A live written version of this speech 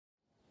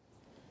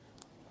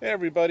Hey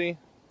everybody,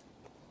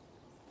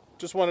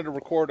 just wanted to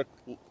record a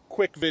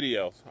quick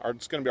video.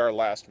 It's going to be our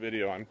last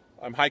video.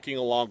 I'm hiking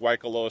along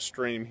Waikoloa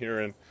Stream here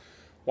in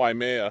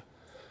Waimea.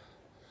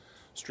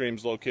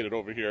 Stream's located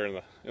over here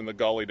in the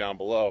gully down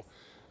below.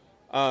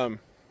 And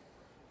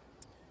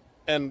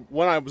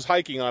when I was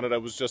hiking on it, I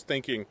was just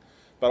thinking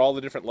about all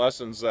the different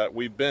lessons that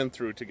we've been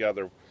through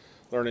together,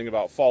 learning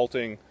about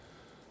faulting,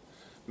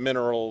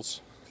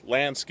 minerals,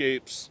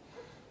 landscapes,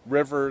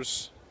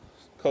 rivers,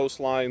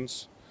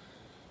 coastlines.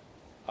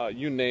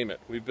 You name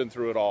it. We've been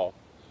through it all.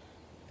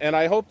 And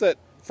I hope that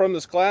from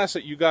this class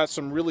that you got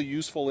some really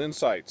useful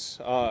insights,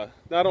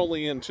 not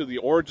only into the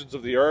origins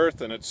of the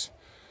earth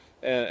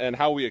and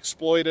how we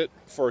exploit it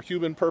for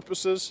human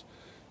purposes,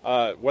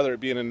 whether it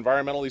be an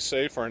environmentally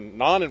safe or a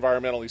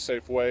non-environmentally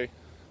safe way.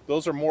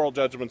 Those are moral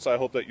judgments I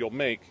hope that you'll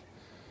make.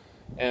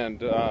 And,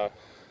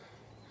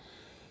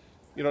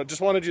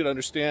 just wanted you to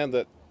understand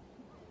that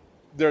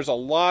there's a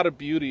lot of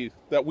beauty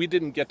that we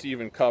didn't get to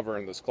even cover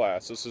in this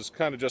class. This is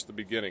kind of just the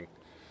beginning.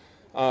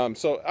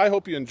 So I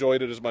hope you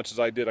enjoyed it as much as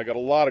I did. I got a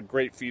lot of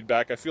great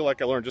feedback. I feel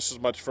like I learned just as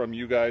much from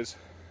you guys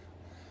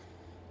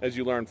as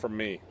you learned from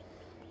me.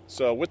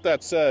 So with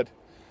that said,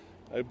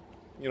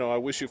 I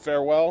wish you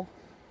farewell,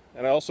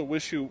 and I also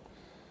wish you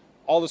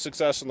all the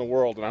success in the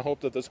world, and I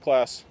hope that this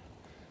class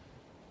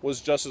was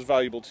just as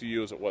valuable to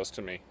you as it was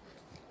to me.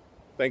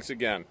 Thanks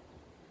again,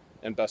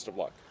 and best of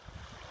luck.